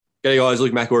G'day guys,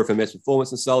 Luke McElroy from Mess Performance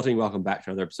Consulting. Welcome back to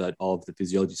another episode of the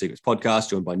Physiology Secrets podcast,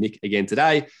 joined by Nick again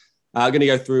today. Going to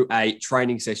go through a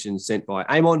training session sent by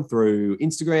Amon through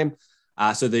Instagram.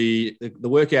 So the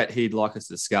workout he'd like us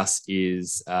to discuss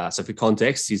is, so for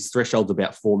context, his threshold's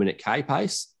about 4-minute K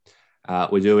pace.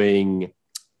 We're doing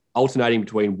alternating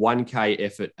between 1K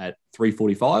effort at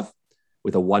 3:45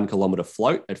 with a 1 kilometer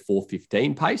float at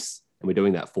 4:15 pace. And we're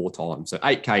doing that 4 times. So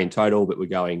 8K in total, but we're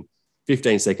going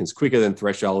 15 seconds quicker than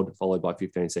threshold, followed by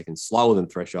 15 seconds slower than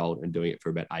threshold, and doing it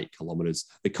for about 8 kilometers.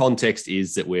 The context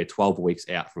is that we're 12 weeks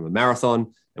out from a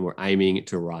marathon and we're aiming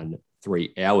to run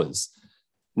 3 hours.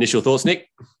 Initial thoughts, Nick?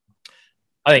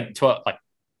 I think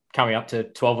coming up to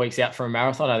 12 weeks out from a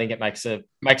marathon, I think it makes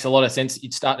a lot of sense.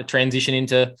 You'd start to transition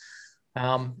into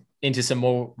some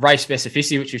more race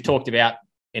specificity, which we've talked about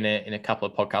in a couple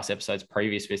of podcast episodes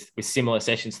previous with similar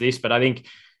sessions to this. But I think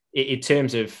in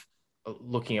terms of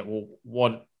looking at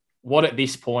what at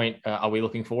this point are we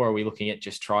looking for? Are we looking at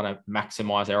just trying to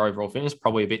maximize our overall fitness?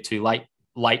 Probably a bit too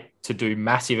late to do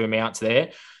massive amounts there.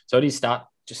 So it is start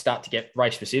to get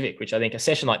race specific, which I think a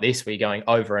session like this, where you're going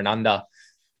over and under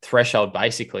threshold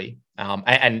basically,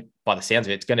 and by the sounds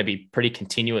of it, it's going to be pretty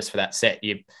continuous for that set.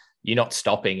 You're not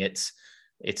stopping.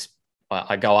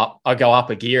 I go up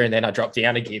a gear and then I drop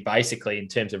down a gear basically in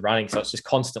terms of running. So it's just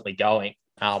constantly going.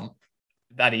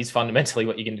 That is fundamentally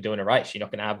what you're going to do in a race. You're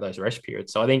not going to have those rest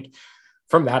periods. So I think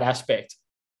from that aspect,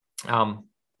 I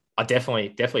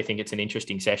definitely think it's an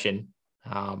interesting session.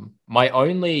 My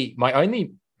only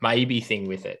maybe thing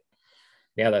with it,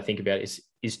 now that I think about it,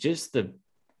 is just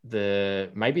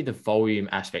the maybe the volume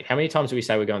aspect. How many times do we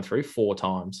say we're going through? 4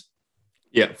 times.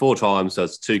 Yeah, 4 times. So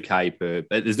it's 2K per.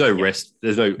 There's no rest.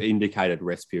 There's no indicated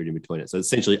rest period in between it. So it's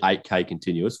essentially 8K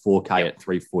continuous, 4K at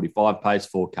 3:45 pace,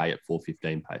 4K at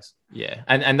 4:15 pace. Yeah,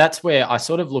 and that's where I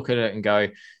sort of look at it and go,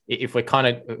 if we're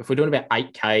doing about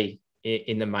 8K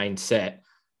in the main set,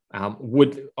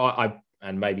 would I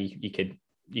and maybe you could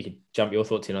jump your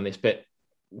thoughts in on this, but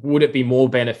would it be more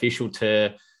beneficial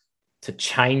to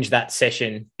change that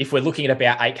session? If we're looking at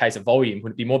about 8Ks of volume,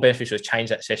 would it be more beneficial to change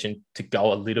that session to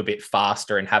go a little bit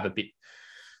faster and have a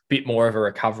bit more of a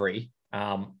recovery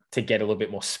to get a little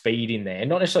bit more speed in there?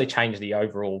 Not necessarily change the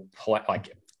overall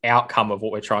outcome of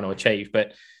what we're trying to achieve,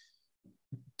 but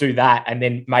do that and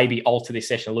then maybe alter this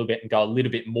session a little bit and go a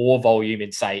little bit more volume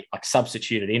and say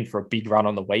substitute it in for a big run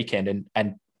on the weekend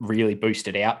and really boost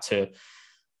it out to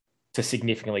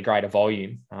significantly greater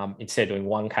volume. Instead of doing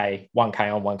 1K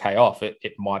on, 1K off,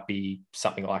 it might be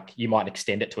something like you might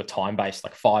extend it to a time base,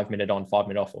 like 5 minute on, 5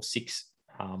 minute off, or 6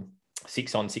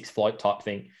 on, 6 float type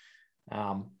thing.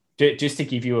 Just to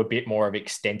give you a bit more of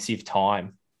extensive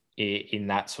time in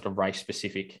that sort of race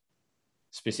specific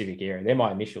area. They're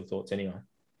my initial thoughts anyway.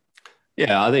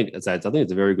 Yeah, I think it's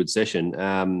a very good session.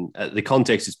 The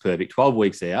context is perfect. 12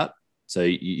 weeks out. So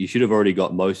you should have already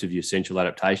got most of your essential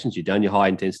adaptations. You've done your high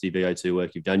intensity VO2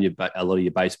 work. You've done a lot of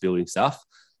your base building stuff.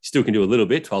 You still can do a little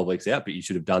bit 12 weeks out, but you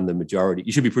should have done the majority.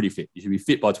 You should be pretty fit. You should be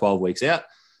fit by 12 weeks out.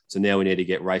 So now we need to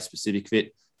get race specific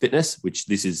fitness, which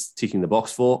this is ticking the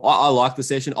box for. I like the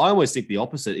session. I almost think the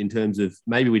opposite in terms of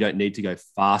maybe we don't need to go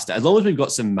faster as long as we've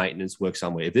got some maintenance work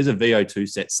somewhere. If there's a VO2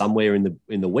 set somewhere in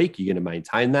the week, you're going to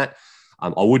maintain that. I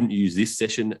wouldn't use this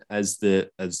session as the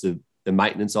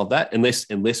maintenance of that,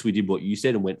 unless we did what you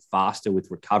said and went faster with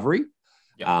recovery.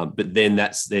 Yep. But then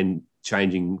that's then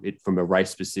changing it from a race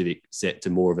specific set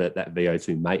to more of that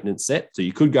VO2 maintenance set. So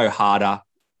you could go harder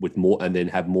with more and then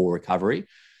have more recovery.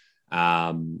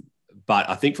 But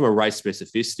I think from a race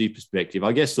specificity perspective,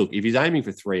 I guess, look, if he's aiming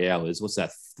for 3 hours, what's that?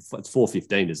 It's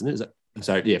 4:15, isn't it? Is it?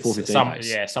 So yeah,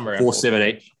 4:15. Somewhere around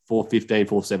 4:17, 4:15,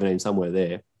 4:17, somewhere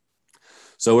there.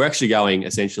 So we're actually going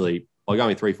essentially by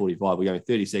going 3:45, we're going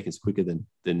 30 seconds quicker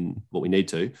than what we need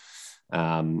to.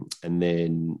 And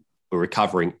then we're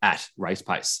recovering at race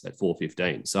pace at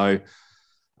 4:15. So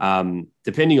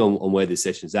depending on where this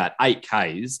session's at,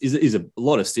 8Ks is a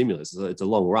lot of stimulus. It's a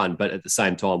long run, but at the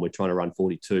same time, we're trying to run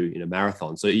 42 in a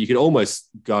marathon. So you could almost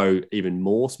go even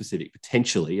more specific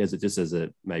potentially as a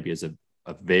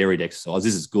varied exercise.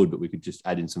 This is good, but we could just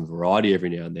add in some variety every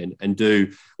now and then and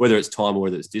do, whether it's time or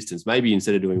whether it's distance, maybe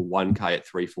instead of doing 1K at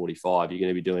 3:45, you're going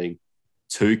to be doing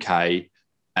 2K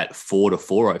at 4 to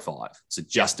 4:05. So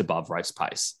just above race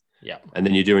pace. Yeah. And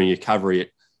then you're doing your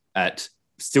recovery at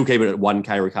still keep it at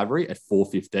 1K recovery at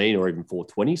 4:15 or even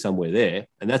 4:20, somewhere there.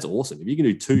 And that's awesome. If you can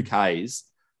do 2Ks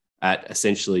at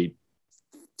essentially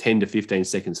 10 to 15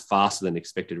 seconds faster than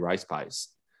expected race pace,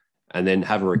 and then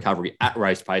have a recovery at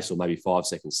race pace or maybe 5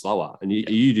 seconds slower. And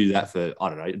you do that for, I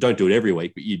don't know, don't do it every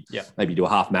week, but you maybe do a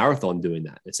half marathon doing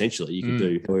that. Essentially, you can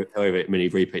do however many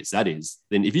repeats that is.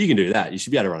 Then if you can do that, you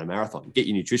should be able to run a marathon, get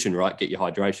your nutrition right, get your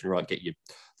hydration right, get your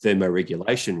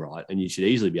thermoregulation right. And you should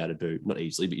easily be able to do, not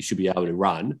easily, but you should be able to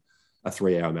run a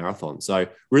 3-hour marathon. So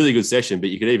really good session,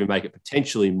 but you could even make it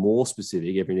potentially more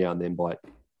specific every now and then by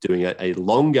doing a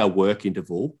longer work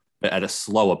interval, but at a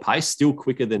slower pace, still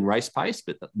quicker than race pace,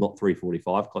 but not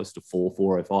 3:45, close to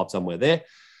 4:05, somewhere there.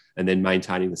 And then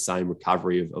maintaining the same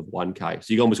recovery of 1K.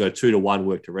 So you almost got a 2-to-1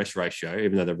 work to rest ratio,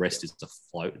 even though the rest is a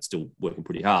float, it's still working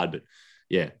pretty hard. But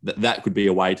yeah, that could be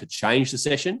a way to change the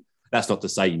session. That's not to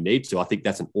say you need to. I think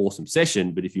that's an awesome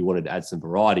session. But if you wanted to add some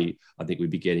variety, I think we'd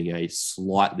be getting a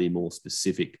slightly more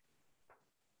specific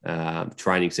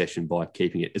training session by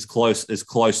keeping it as close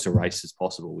to race as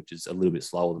possible, which is a little bit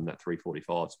slower than that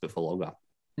 3:45s, but for longer.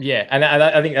 Yeah, and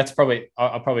I think that's probably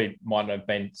I probably might not have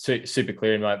been super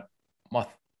clear in my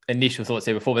initial thoughts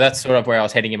there before, but that's sort of where I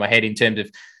was heading in my head in terms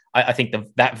of I think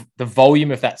the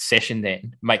volume of that session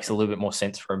then makes a little bit more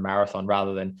sense for a marathon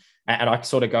rather than, and I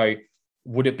sort of go,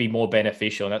 would it be more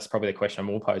beneficial? And that's probably the question I'm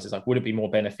all posed is like, would it be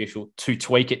more beneficial to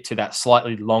tweak it to that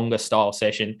slightly longer style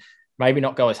session? Maybe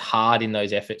not go as hard in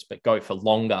those efforts, but go for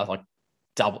longer, like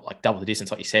double the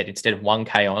distance, like you said. Instead of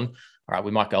 1K on, all right,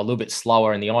 we might go a little bit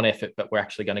slower in the on effort, but we're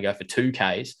actually going to go for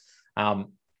 2Ks and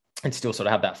still sort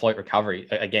of have that float recovery.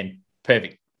 Again,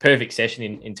 perfect session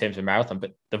in terms of marathon,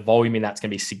 but the volume in that's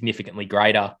going to be significantly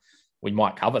greater. We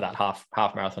might cover that half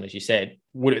marathon, as you said.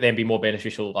 Would it then be more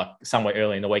beneficial, like somewhere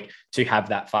early in the week, to have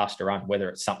that faster run, whether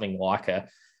it's something like a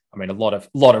lot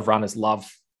of runners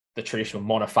love the traditional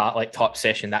monofartlek type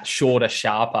session, that shorter,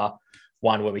 sharper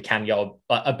one where we can go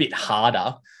a bit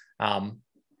harder.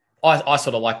 I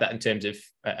sort of like that in terms of,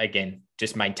 again,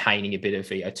 just maintaining a bit of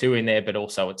VO2 in there, but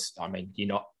also you're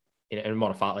not in a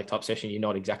monofartlek type session, you're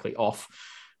not exactly off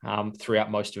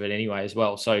throughout most of it anyway as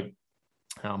well. So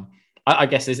I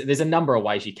guess there's a number of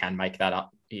ways you can make that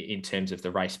up in terms of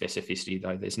the race specificity,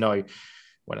 though. There's no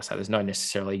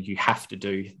necessarily you have to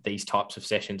do these types of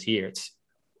sessions here. It's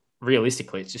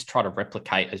realistically, it's just try to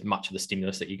replicate as much of the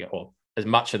stimulus that you get, or as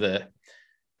much of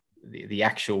the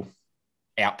actual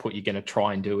output you're going to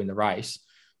try and do in the race.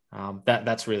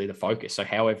 That's really the focus. So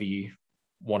however you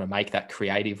want to make that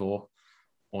creative or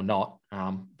not.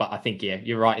 But I think,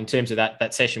 you're right in terms of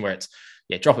that session where it's,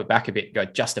 drop it back a bit, go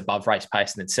just above race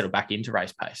pace and then settle back into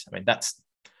race pace. I mean, that's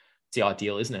the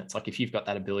ideal, isn't it? It's like if you've got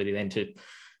that ability then to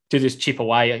just chip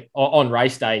away on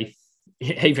race day,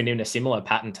 even in a similar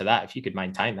pattern to that, if you could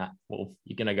maintain that, well,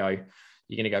 you're going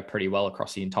to go pretty well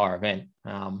across the entire event.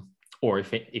 Or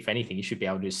if anything, you should be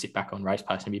able to just sit back on race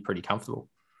pace and be pretty comfortable.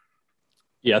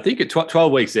 Yeah, I think at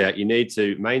 12 weeks out, you need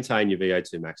to maintain your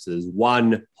VO2 max. So there's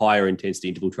one higher intensity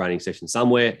interval training session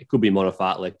somewhere. It could be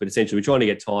monofartlek, but essentially we're trying to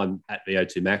get time at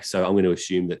VO2 max. So I'm going to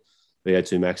assume that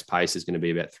VO2 max pace is going to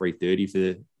be about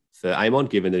 3:30 for Amon,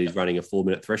 given that he's running a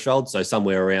 4-minute threshold. So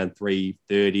somewhere around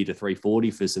 3:30 to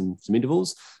 3:40 for some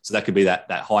intervals. So that could be that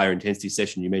higher intensity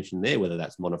session you mentioned there, whether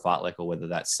that's monofartlek or whether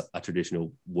that's a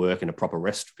traditional work and a proper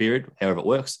rest period, however it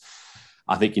works.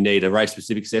 I think you need a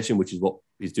race-specific session, which is what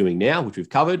he's doing now, which we've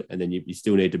covered. And then you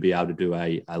still need to be able to do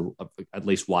at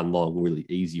least one long, really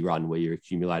easy run where you're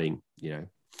accumulating,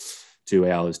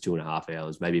 2 hours, 2.5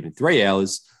 hours, maybe even 3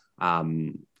 hours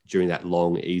during that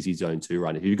long, easy zone 2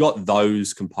 run. If you've got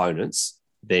those components,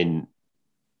 then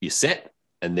you're set.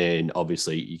 And then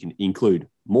obviously you can include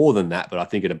more than that. But I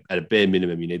think at a bare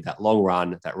minimum, you need that long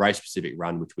run, that race-specific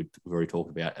run, which we've already talked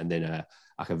about, and then a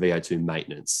VO2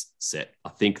 maintenance set. I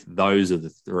think those are the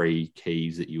 3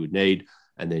 keys that you would need.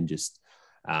 And then just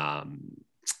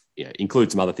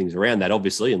include some other things around that,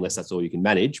 obviously, unless that's all you can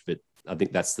manage. But I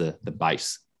think that's the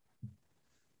base.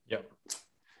 Yep.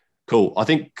 Cool. I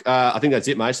think that's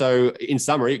it, mate. So in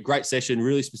summary, great session,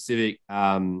 really specific.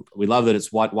 We love that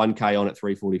it's 1K on at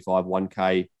 3:45,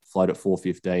 1K float at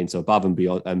 4:15. So above and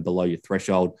beyond and below your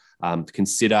threshold. To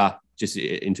consider, just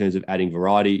in terms of adding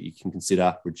variety, you can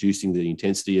consider reducing the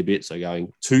intensity a bit. So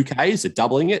going 2Ks, so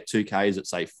doubling it, 2Ks at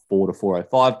say 4 to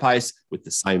 4:05 pace with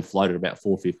the same float at about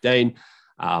 4:15.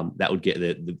 That would get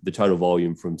the total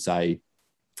volume from say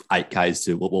 8Ks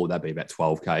to what would that be, about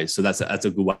 12Ks. So that's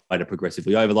a good way to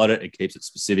progressively overload it. It keeps it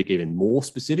specific, even more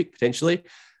specific potentially,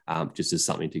 just as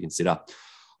something to consider.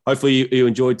 Hopefully you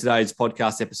enjoyed today's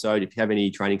podcast episode. If you have any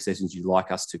training sessions you'd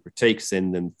like us to critique,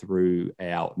 send them through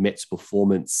our Mets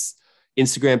Performance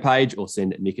Instagram page or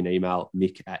send Nick an email,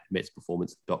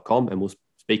 nick@metsperformance.com, and we'll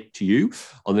speak to you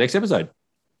on the next episode.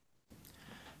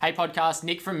 Hey podcast,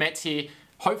 Nick from Mets here.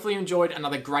 Hopefully you enjoyed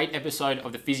another great episode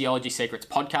of the Physiology Secrets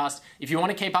podcast. If you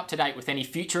want to keep up to date with any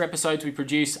future episodes we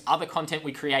produce, other content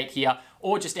we create here,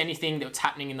 or just anything that's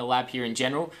happening in the lab here in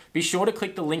general, be sure to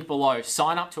click the link below.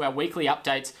 Sign up to our weekly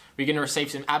updates. We're going to receive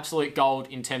some absolute gold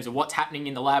in terms of what's happening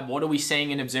in the lab, what are we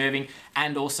seeing and observing,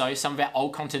 and also some of our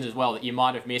old content as well that you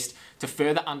might have missed to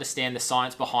further understand the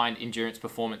science behind endurance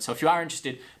performance. So if you are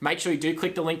interested, make sure you do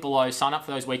click the link below, sign up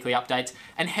for those weekly updates,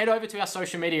 and head over to our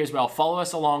social media as well. Follow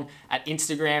us along at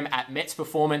Instagram at Mets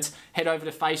Performance. Head over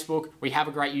to Facebook. We have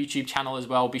a great YouTube channel as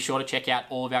well. Be sure to check out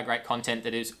all of our great content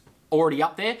that is already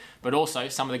up there, but also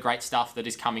some of the great stuff that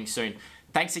is coming soon.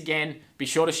 Thanks again. Be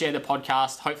sure to share the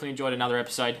podcast. Hopefully you enjoyed another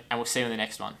episode, and we'll see you in the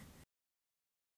next one.